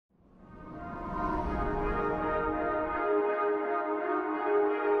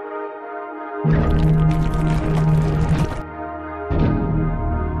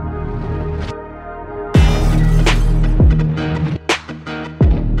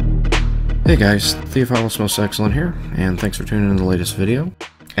Hey guys, Theophilus Most Excellent here, and thanks for tuning in to the latest video.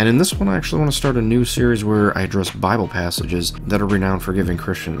 And in this one I actually want to start a new series where I address Bible passages that are renowned for giving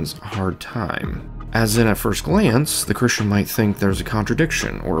Christians a hard time. As in, at first glance, the Christian might think there's a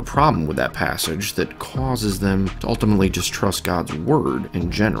contradiction or a problem with that passage that causes them to ultimately distrust God's word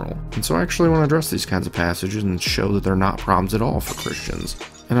in general. And so I actually want to address these kinds of passages and show that they're not problems at all for Christians.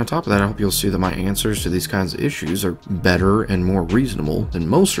 And on top of that, I hope you'll see that my answers to these kinds of issues are better and more reasonable than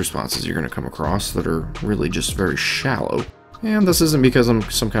most responses you're going to come across that are really just very shallow. And this isn't because I'm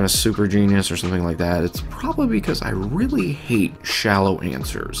some kind of super genius or something like that. It's probably because I really hate shallow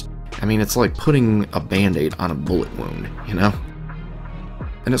answers. I mean, it's like putting a band-aid on a bullet wound, you know?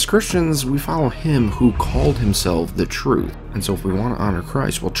 And as Christians, we follow him who called himself the truth. And so if we want to honor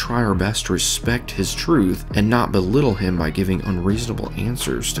Christ, we'll try our best to respect his truth and not belittle him by giving unreasonable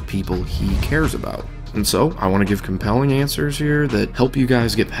answers to people he cares about. And so, I want to give compelling answers here that help you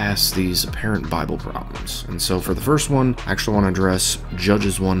guys get past these apparent Bible problems. And so for the first one, I actually want to address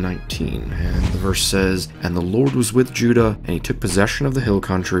Judges 1:19. And the verse says, "And the Lord was with Judah, and he took possession of the hill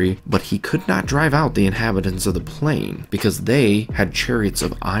country, but he could not drive out the inhabitants of the plain, because they had chariots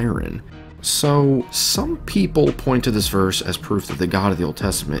of iron." So, some people point to this verse as proof that the God of the Old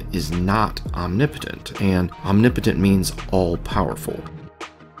Testament is not omnipotent, and omnipotent means all-powerful.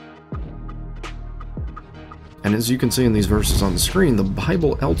 And as you can see in these verses on the screen, the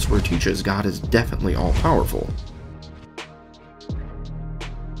Bible elsewhere teaches God is definitely all-powerful.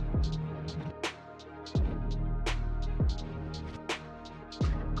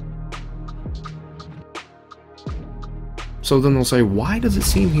 So then they'll say, why does it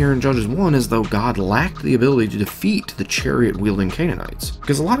seem here in Judges 1 as though God lacked the ability to defeat the chariot-wielding Canaanites?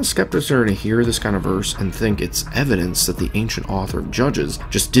 Because a lot of skeptics are going to hear this kind of verse and think it's evidence that the ancient author of Judges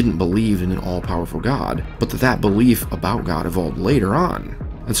just didn't believe in an all-powerful God, but that belief about God evolved later on.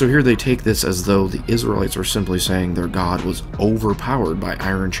 And so here they take this as though the Israelites were simply saying their God was overpowered by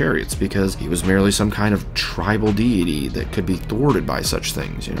iron chariots because he was merely some kind of tribal deity that could be thwarted by such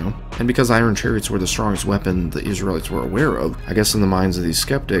things, you know? And because iron chariots were the strongest weapon the Israelites were aware of, I guess in the minds of these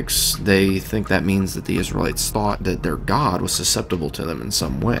skeptics, they think that means that the Israelites thought that their God was susceptible to them in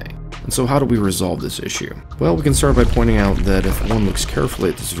some way. And so how do we resolve this issue? Well, we can start by pointing out that if one looks carefully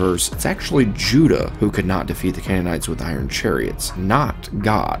at this verse, it's actually Judah who could not defeat the Canaanites with iron chariots, not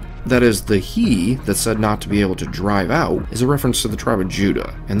God. That is, the he that's said not to be able to drive out is a reference to the tribe of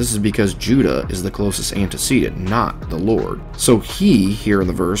Judah, and this is because Judah is the closest antecedent, not the Lord. So he, here in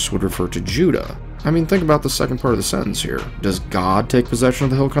the verse, would refer to Judah. I mean, think about the second part of the sentence here. Does God take possession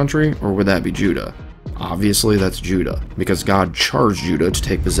of the hill country, or would that be Judah? Obviously that's Judah, because God charged Judah to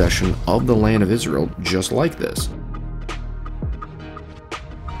take possession of the land of Israel just like this.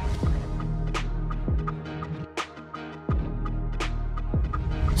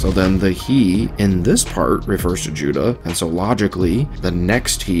 So then the he in this part refers to Judah, and so logically, the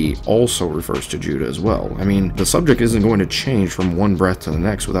next he also refers to Judah as well. I mean, the subject isn't going to change from one breath to the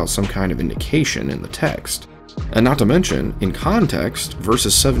next without some kind of indication in the text. And not to mention, in context,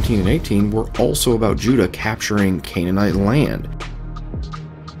 verses 17 and 18 were also about Judah capturing Canaanite land.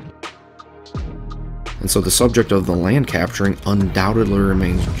 And so the subject of the land capturing undoubtedly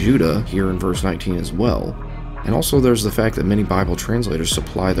remains Judah here in verse 19 as well. And also there's the fact that many Bible translators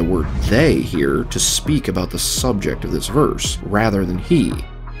supply the word they here to speak about the subject of this verse, rather than he.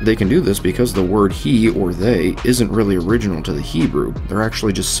 They can do this because the word he or they isn't really original to the Hebrew. They're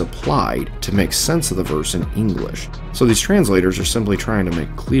actually just supplied to make sense of the verse in English. So these translators are simply trying to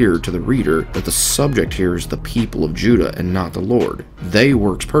make clear to the reader that the subject here is the people of Judah and not the Lord. They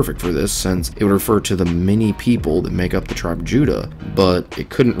works perfect for this since it would refer to the many people that make up the tribe of Judah, but it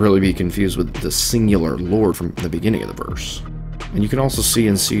couldn't really be confused with the singular Lord from the beginning of the verse. And you can also see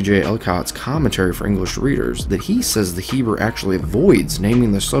in C.J. Elcott's commentary for English readers that he says the Hebrew actually avoids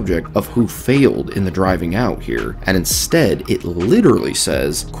naming the subject of who failed in the driving out here, and instead it literally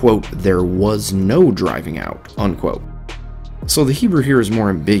says, quote, "there was no driving out," unquote. So the Hebrew here is more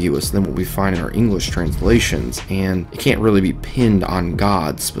ambiguous than what we find in our English translations, and it can't really be pinned on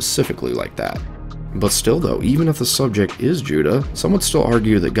God specifically like that. But still though, even if the subject is Judah, some would still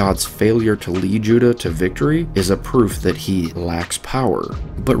argue that God's failure to lead Judah to victory is a proof that he lacks power.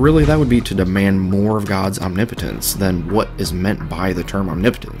 But really that would be to demand more of God's omnipotence than what is meant by the term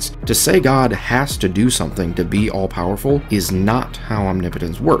omnipotence. To say God has to do something to be all-powerful is not how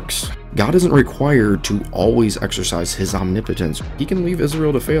omnipotence works. God isn't required to always exercise his omnipotence. He can leave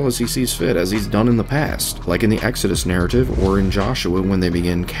Israel to fail as he sees fit, as he's done in the past, like in the Exodus narrative or in Joshua when they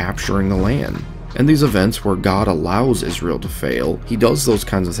begin capturing the land. And these events where God allows Israel to fail, he does those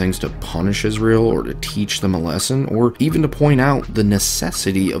kinds of things to punish Israel or to teach them a lesson or even to point out the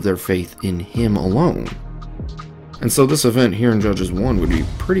necessity of their faith in him alone. And so this event here in Judges 1 would be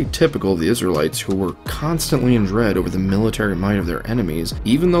pretty typical of the Israelites, who were constantly in dread over the military might of their enemies,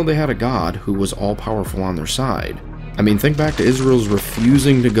 even though they had a God who was all-powerful on their side. I mean, think back to Israel's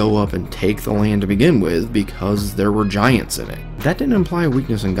refusing to go up and take the land to begin with because there were giants in it. That didn't imply a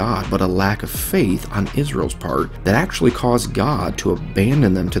weakness in God, but a lack of faith on Israel's part that actually caused God to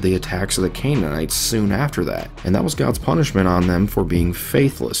abandon them to the attacks of the Canaanites soon after that. And that was God's punishment on them for being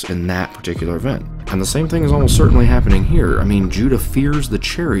faithless in that particular event. And the same thing is almost certainly happening here. I mean, Judah fears the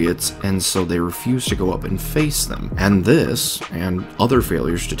chariots, and so they refuse to go up and face them. And this, and other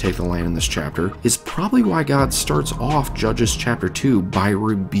failures to take the land in this chapter, is probably why God starts off Judges chapter 2 by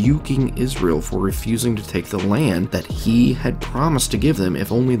rebuking Israel for refusing to take the land that he had promised to give them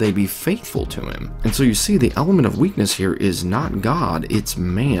if only they be faithful to him. And so you see, the element of weakness here is not God, it's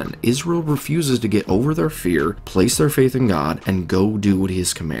man. Israel refuses to get over their fear, place their faith in God, and go do what he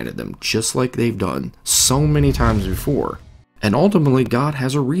has commanded them, just like they've done so many times before. And ultimately, God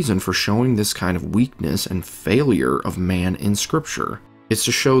has a reason for showing this kind of weakness and failure of man in Scripture. It's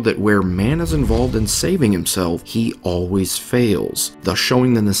to show that where man is involved in saving himself, he always fails, thus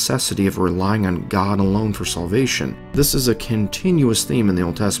showing the necessity of relying on God alone for salvation. This is a continuous theme in the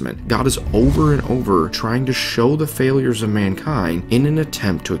Old Testament. God is over and over trying to show the failures of mankind in an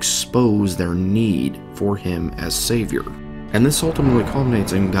attempt to expose their need for him as Savior. And this ultimately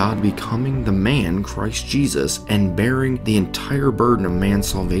culminates in God becoming the man, Christ Jesus, and bearing the entire burden of man's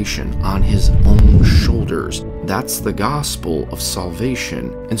salvation on his own shoulders. That's the gospel of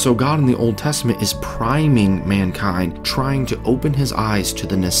salvation. And so God in the Old Testament is priming mankind, trying to open his eyes to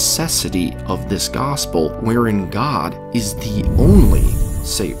the necessity of this gospel, wherein God is the only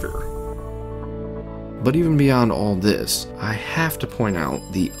Savior. But even beyond all this, I have to point out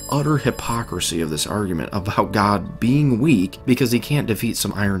the utter hypocrisy of this argument about God being weak because he can't defeat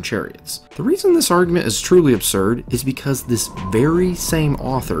some iron chariots. The reason this argument is truly absurd is because this very same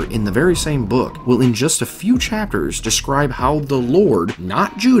author in the very same book will in just a few chapters describe how the Lord,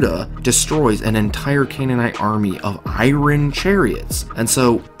 not Judah, destroys an entire Canaanite army of iron chariots. And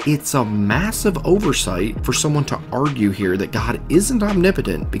so it's a massive oversight for someone to argue here that God isn't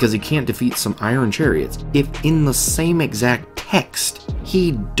omnipotent because he can't defeat some iron chariots, if in the same exact text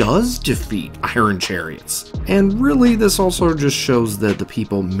he does defeat iron chariots. And really, this also just shows that the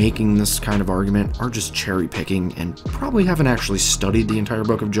people making this kind of argument are just cherry picking and probably haven't actually studied the entire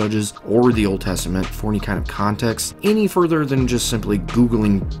book of Judges or the Old Testament for any kind of context any further than just simply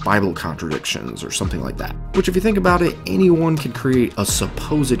Googling Bible contradictions or something like that. Which, if you think about it, anyone can create a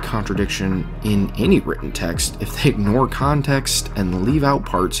supposed contradiction in any written text if they ignore context and leave out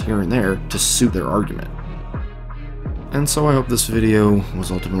parts here and there to suit their argument. And so I hope this video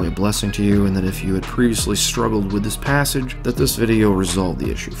was ultimately a blessing to you, and that if you had previously struggled with this passage, that this video resolved the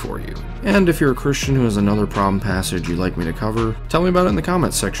issue for you. And if you're a Christian who has another problem passage you'd like me to cover, tell me about it in the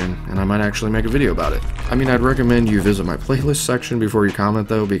comments section, and I might actually make a video about it. I mean, I'd recommend you visit my playlist section before you comment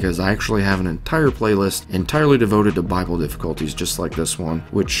though, because I actually have an entire playlist entirely devoted to Bible difficulties just like this one,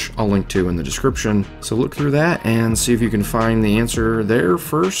 which I'll link to in the description. So look through that and see if you can find the answer there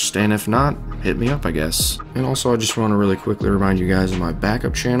first, and if not, hit me up, I guess. And also, I just want to really quickly remind you guys of my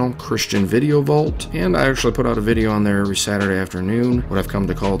backup channel, Christian Video Vault, and I actually put out a video on there every Saturday afternoon, what I've come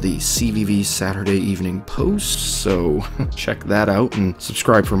to call the CVV Saturday Evening Post, so check that out and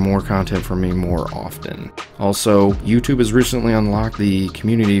subscribe for more content from me more often. Also, YouTube has recently unlocked the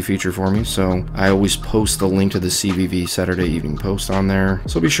community feature for me, so I always post the link to the CVV Saturday Evening Post on there,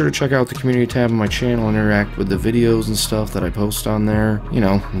 so be sure to check out the community tab on my channel and interact with the videos and stuff that I post on there. You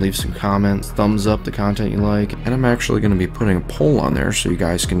know, leave some comments, thumbs up the content you like, and I'm actually going to be putting a poll on there so you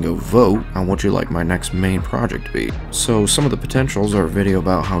guys can go vote on what you'd like my next main project to be. So some of the potentials are a video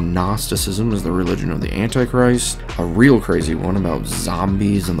about how Gnosticism is the religion of the Antichrist, a real crazy one about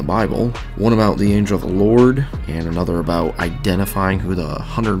zombies in the Bible, one about the angel of the Lord, and another about identifying who the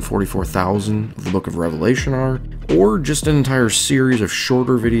 144,000 of the book of Revelation are, or just an entire series of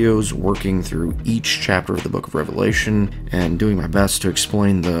shorter videos working through each chapter of the book of Revelation and doing my best to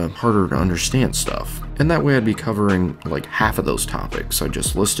explain the harder to understand stuff. And that way I'd be covering like half of those topics I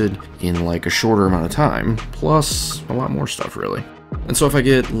just listed in like a shorter amount of time, plus a lot more stuff really. And so if I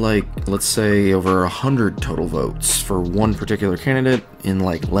get like, let's say over 100 total votes for one particular candidate in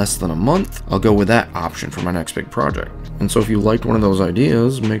like less than a month, I'll go with that option for my next big project. And so if you liked one of those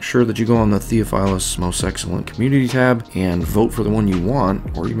ideas, make sure that you go on the Theophilus Most Excellent Community tab and vote for the one you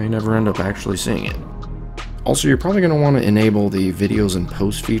want, or you may never end up actually seeing it. Also, you're probably going to want to enable the videos and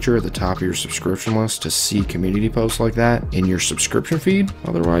posts feature at the top of your subscription list to see community posts like that in your subscription feed.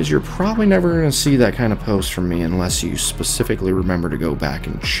 Otherwise, you're probably never going to see that kind of post from me unless you specifically remember to go back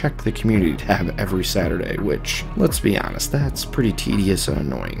and check the community tab every Saturday, which, let's be honest, that's pretty tedious and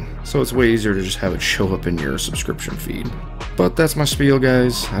annoying. So it's way easier to just have it show up in your subscription feed. But that's my spiel,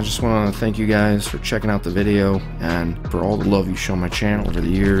 guys. I just want to thank you guys for checking out the video and for all the love you've shown my channel over the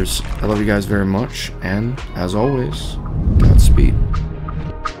years. I love you guys very much, and as always, Godspeed.